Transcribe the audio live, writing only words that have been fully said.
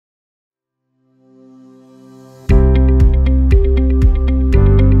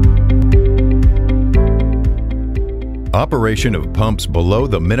Operation of pumps below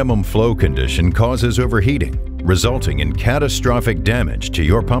the minimum flow condition causes overheating, resulting in catastrophic damage to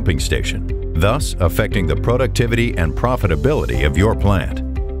your pumping station, thus affecting the productivity and profitability of your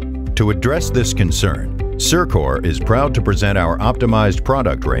plant. To address this concern, CIRCOR is proud to present our optimized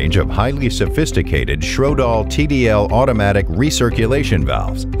product range of highly sophisticated Schroedahl TDL automatic recirculation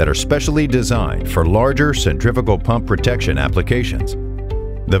valves that are specially designed for larger centrifugal pump protection applications.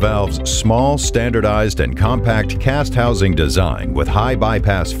 The valve's small, standardized, and compact cast housing design with high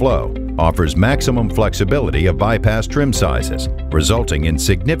bypass flow offers maximum flexibility of bypass trim sizes, resulting in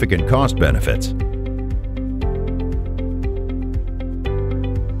significant cost benefits.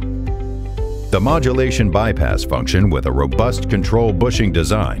 The modulation bypass function with a robust control bushing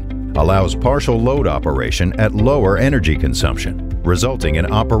design allows partial load operation at lower energy consumption, resulting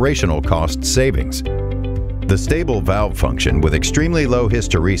in operational cost savings. The stable valve function with extremely low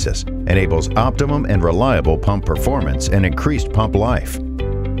hysteresis enables optimum and reliable pump performance and increased pump life.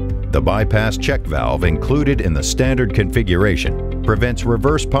 The bypass check valve included in the standard configuration prevents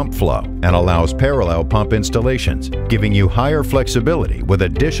reverse pump flow and allows parallel pump installations, giving you higher flexibility with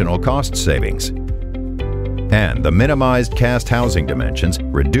additional cost savings. And the minimized cast housing dimensions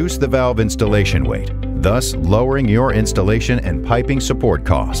reduce the valve installation weight, thus lowering your installation and piping support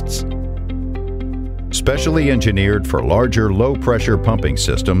costs. Specially engineered for larger low-pressure pumping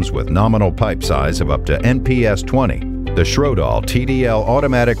systems with nominal pipe size of up to NPS 20, the Schroedahl TDL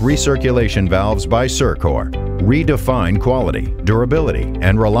automatic recirculation valves by CIRCOR redefine quality, durability,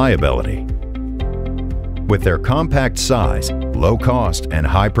 and reliability. With their compact size, low cost, and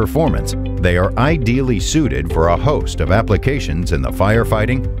high performance, they are ideally suited for a host of applications in the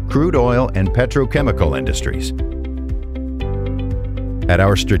firefighting, crude oil, and petrochemical industries. At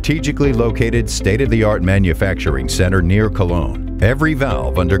our strategically located state-of-the-art manufacturing center near Cologne, every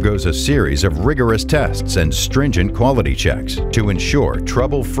valve undergoes a series of rigorous tests and stringent quality checks to ensure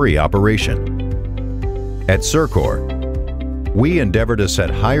trouble-free operation. At CIRCOR, we endeavor to set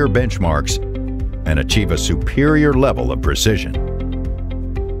higher benchmarks and achieve a superior level of precision.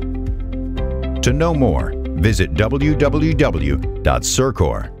 To know more, visit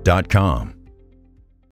www.circor.com.